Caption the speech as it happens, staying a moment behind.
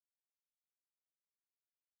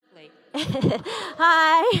late.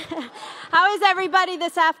 Hi. How is everybody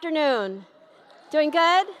this afternoon? Doing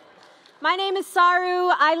good? My name is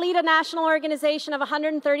Saru. I lead a national organization of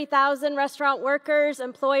 130,000 restaurant workers,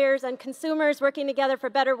 employers, and consumers working together for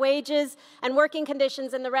better wages and working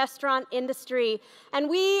conditions in the restaurant industry. And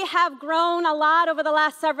we have grown a lot over the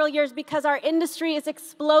last several years because our industry is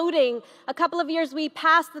exploding. A couple of years we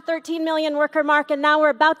passed the 13 million worker mark, and now we're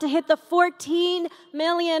about to hit the 14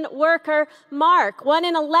 million worker mark. 1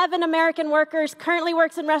 in 11 American workers currently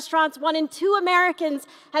works in restaurants. 1 in 2 Americans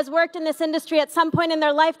has worked in this industry at some point in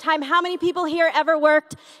their lifetime. How many people here ever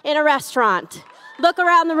worked in a restaurant? Look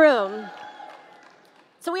around the room.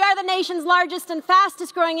 So we are the nation's largest and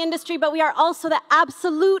fastest growing industry, but we are also the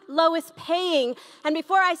absolute lowest paying. And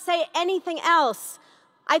before I say anything else,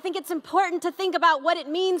 I think it's important to think about what it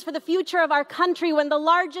means for the future of our country when the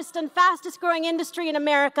largest and fastest growing industry in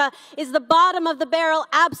America is the bottom of the barrel,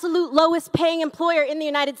 absolute lowest paying employer in the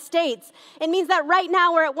United States. It means that right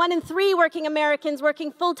now we're at 1 in 3 working Americans working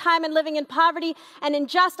full-time and living in poverty, and in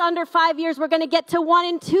just under 5 years we're going to get to 1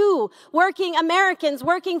 in 2 working Americans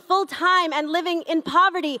working full-time and living in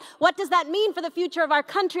poverty. What does that mean for the future of our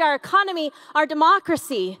country, our economy, our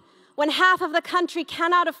democracy? When half of the country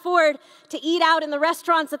cannot afford to eat out in the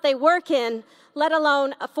restaurants that they work in, let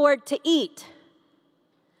alone afford to eat.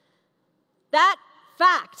 That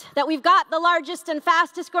fact that we've got the largest and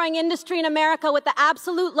fastest growing industry in America with the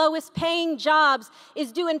absolute lowest paying jobs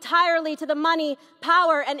is due entirely to the money,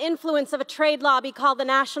 power, and influence of a trade lobby called the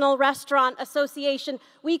National Restaurant Association.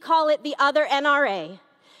 We call it the other NRA.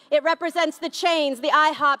 It represents the chains, the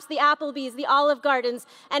IHOPs, the Applebee's, the Olive Gardens.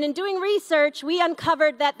 And in doing research, we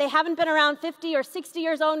uncovered that they haven't been around 50 or 60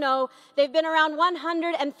 years. Oh no, they've been around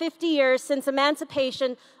 150 years since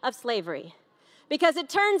emancipation of slavery. Because it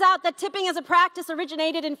turns out that tipping as a practice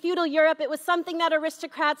originated in feudal Europe. It was something that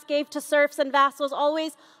aristocrats gave to serfs and vassals,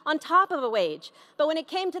 always on top of a wage. But when it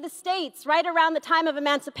came to the States, right around the time of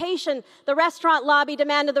emancipation, the restaurant lobby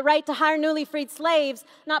demanded the right to hire newly freed slaves,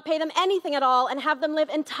 not pay them anything at all, and have them live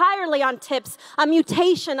entirely on tips, a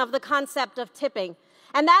mutation of the concept of tipping.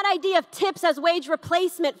 And that idea of tips as wage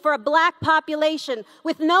replacement for a black population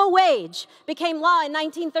with no wage became law in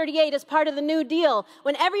 1938 as part of the New Deal,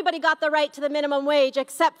 when everybody got the right to the minimum wage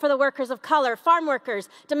except for the workers of color, farm workers,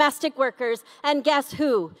 domestic workers, and guess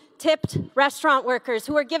who? Tipped restaurant workers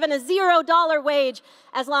who were given a $0 wage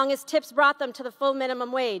as long as tips brought them to the full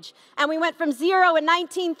minimum wage. And we went from 0 in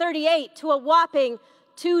 1938 to a whopping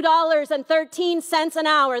 $2.13 an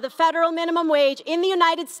hour, the federal minimum wage in the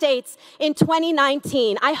United States in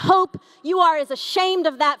 2019. I hope you are as ashamed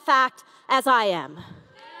of that fact as I am.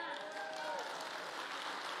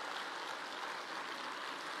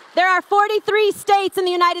 There are 43 states in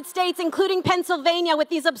the United States, including Pennsylvania, with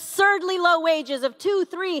these absurdly low wages of $2,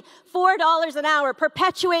 $3, $4 an hour,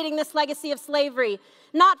 perpetuating this legacy of slavery.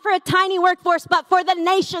 Not for a tiny workforce, but for the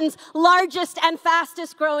nation's largest and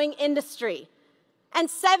fastest growing industry. And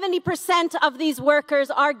 70% of these workers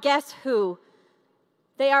are, guess who?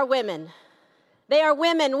 They are women. They are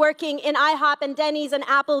women working in IHOP and Denny's and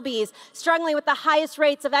Applebee's, struggling with the highest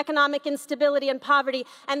rates of economic instability and poverty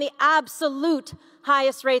and the absolute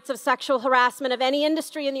highest rates of sexual harassment of any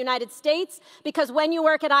industry in the United States, because when you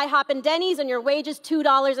work at IHOP and Denny's and your wage is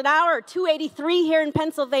 $2 an hour or $2.83 here in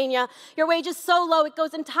Pennsylvania, your wage is so low it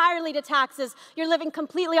goes entirely to taxes. You're living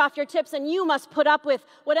completely off your tips, and you must put up with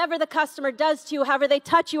whatever the customer does to you, however they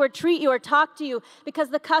touch you or treat you or talk to you, because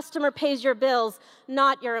the customer pays your bills,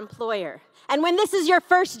 not your employer. And when this is your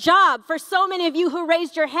first job, for so many of you who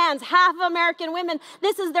raised your hands, half of American women,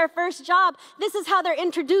 this is their first job. This is how they're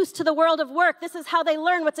introduced to the world of work. This is how they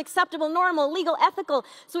learn what's acceptable, normal, legal, ethical.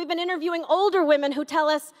 So we've been interviewing older women who tell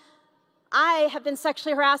us, I have been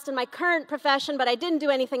sexually harassed in my current profession, but I didn't do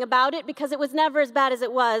anything about it because it was never as bad as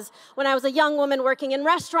it was when I was a young woman working in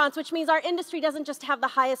restaurants, which means our industry doesn't just have the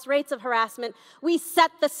highest rates of harassment. We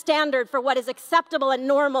set the standard for what is acceptable and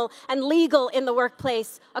normal and legal in the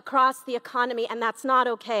workplace across the economy, and that's not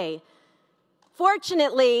okay.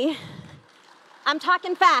 Fortunately, I'm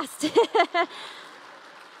talking fast.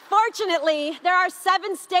 Fortunately, there are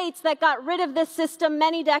 7 states that got rid of this system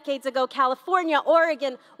many decades ago. California,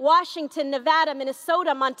 Oregon, Washington, Nevada,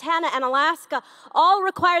 Minnesota, Montana, and Alaska all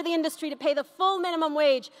require the industry to pay the full minimum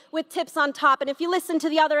wage with tips on top. And if you listen to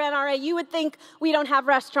the other NRA, you would think we don't have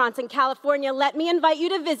restaurants in California. Let me invite you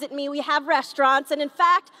to visit me. We have restaurants. And in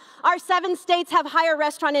fact, our 7 states have higher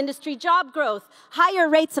restaurant industry job growth, higher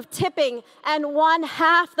rates of tipping, and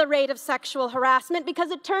 1/2 the rate of sexual harassment,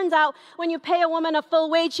 because it turns out when you pay a woman a full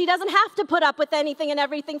wage, she doesn't have to put up with anything and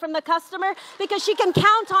everything from the customer, because she can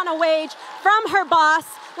count on a wage from her boss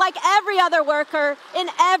like every other worker in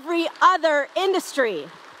every other industry.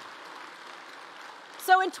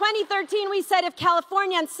 So in 2013, we said if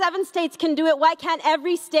California and 7 states can do it, why can't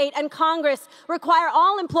every state and Congress require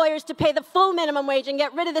all employers to pay the full minimum wage and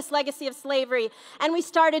get rid of this legacy of slavery? And we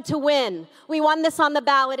started to win. We won this on the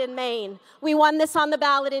ballot in Maine. We won this on the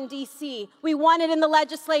ballot in DC. We won it in the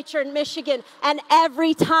legislature in Michigan. And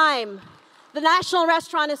every time, the National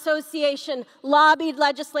Restaurant Association lobbied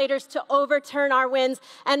legislators to overturn our wins,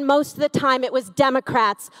 and most of the time it was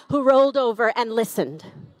Democrats who rolled over and listened.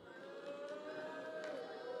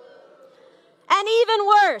 And even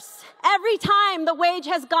worse, every time the wage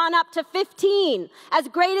has gone up to 15, as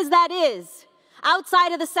great as that is,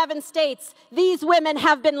 outside of the 7 states, these women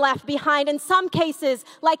have been left behind. In some cases,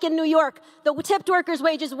 like in New York, the tipped workers'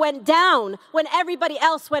 wages went down when everybody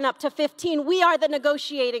else went up to 15. We are the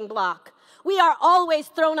negotiating bloc. We are always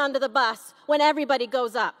thrown under the bus when everybody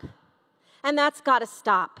goes up. And that's got to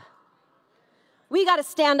stop. We got to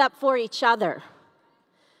stand up for each other.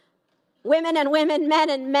 Women and women,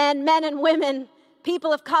 men and men, men and women,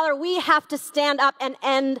 people of color, we have to stand up and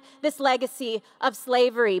end this legacy of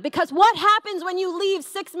slavery. Because what happens when you leave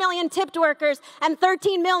 6 million tipped workers and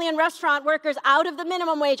 13 million restaurant workers out of the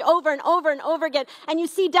minimum wage over and over and over again, and you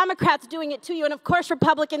see Democrats doing it to you, and of course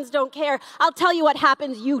Republicans don't care? I'll tell you what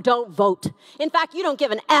happens: you don't vote. In fact, you don't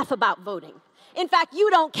give an F about voting. In fact, you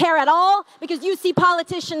don't care at all because you see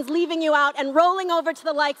politicians leaving you out and rolling over to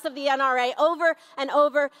the likes of the NRA over and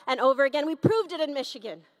over and over again. We proved it in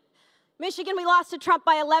Michigan. Michigan, we lost to Trump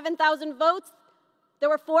by 11,000 votes. There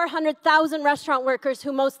were 400,000 restaurant workers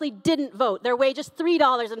who mostly didn't vote. Their wage is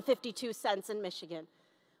 $3.52 in Michigan.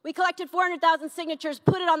 We collected 400,000 signatures,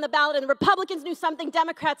 put it on the ballot, and the Republicans knew something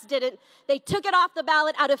Democrats didn't. They took it off the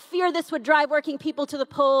ballot out of fear this would drive working people to the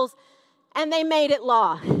polls, and they made it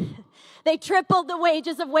law. They tripled the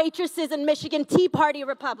wages of waitresses in Michigan, Tea Party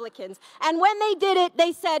Republicans. And when they did it,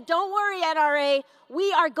 they said, don't worry, NRA,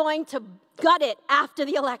 we are going to gut it after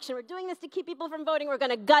the election. We're doing this to keep people from voting. We're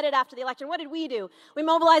going to gut it after the election. What did we do? We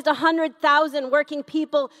mobilized 100,000 working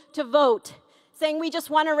people to vote, saying we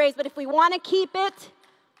just want to raise, but if we want to keep it,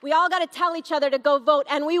 we all got to tell each other to go vote.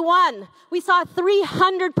 And we won. We saw a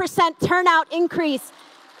 300% turnout increase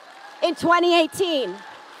in 2018.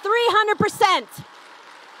 300%.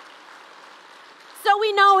 So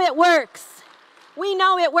we know it works. We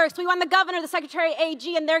know it works. We won the governor, the secretary,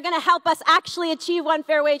 AG, and they're going to help us actually achieve one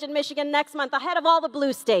fair wage in Michigan next month, ahead of all the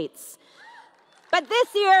blue states. But this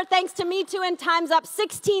year, thanks to Me Too and Time's Up,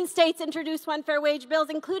 16 states introduced one fair wage bills,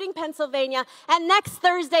 including Pennsylvania. And next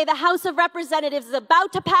Thursday, the House of Representatives is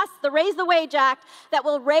about to pass the Raise the Wage Act that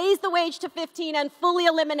will raise the wage to 15 and fully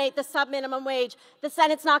eliminate the sub-minimum wage. The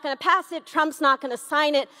Senate's not going to pass it. Trump's not going to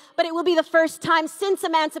sign it. But it will be the first time since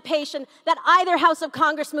emancipation that either House of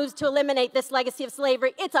Congress moves to eliminate this legacy of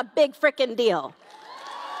slavery. It's a big frickin' deal.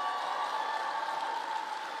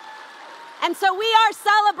 And so we are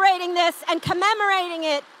celebrating this and commemorating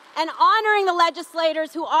it and honoring the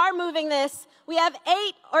legislators who are moving this. We have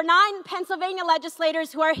 8 or 9 Pennsylvania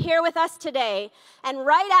legislators who are here with us today. And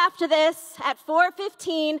right after this, at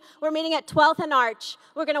 4:15, we're meeting at 12th and Arch.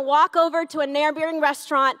 We're going to walk over to a neighboring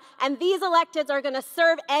restaurant, and these electeds are going to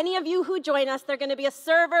serve any of you who join us. They're going to be a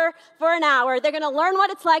server for an hour. They're going to learn what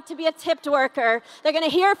it's like to be a tipped worker. They're going to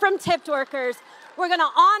hear from tipped workers. We're going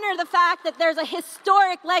to honor the fact that there's a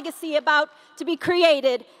historic legacy about to be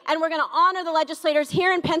created, and we're going to honor the legislators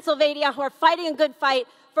here in Pennsylvania who are fighting a good fight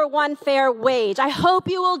for one fair wage. I hope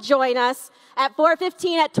you will join us at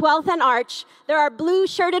 4:15 at 12th and Arch. There are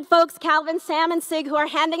blue-shirted folks, Calvin, Sam, and Sig, who are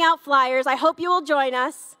handing out flyers. I hope you will join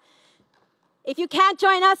us. If you can't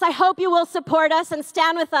join us, I hope you will support us and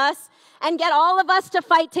stand with us and get all of us to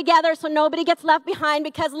fight together so nobody gets left behind,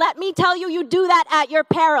 because let me tell you, you do that at your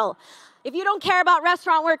peril. If you don't care about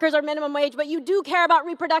restaurant workers or minimum wage, but you do care about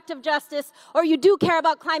reproductive justice, or you do care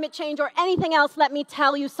about climate change or anything else, let me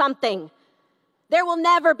tell you something. There will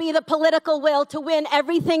never be the political will to win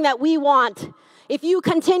everything that we want if you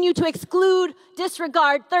continue to exclude,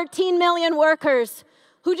 disregard 13 million workers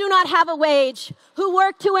who do not have a wage, who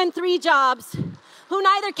work 2 and 3 jobs, who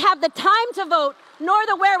neither have the time to vote, nor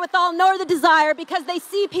the wherewithal, nor the desire, because they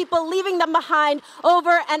see people leaving them behind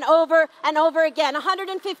over and over and over again.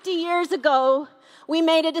 150 years ago, we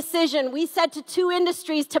made a decision. We said to 2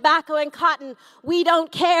 industries, tobacco and cotton, we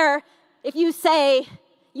don't care if you say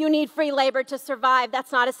you need free labor to survive.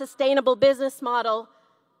 That's not a sustainable business model.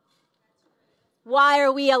 Why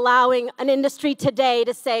are we allowing an industry today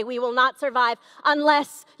to say we will not survive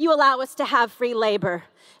unless you allow us to have free labor?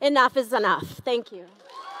 Enough is enough. Thank you.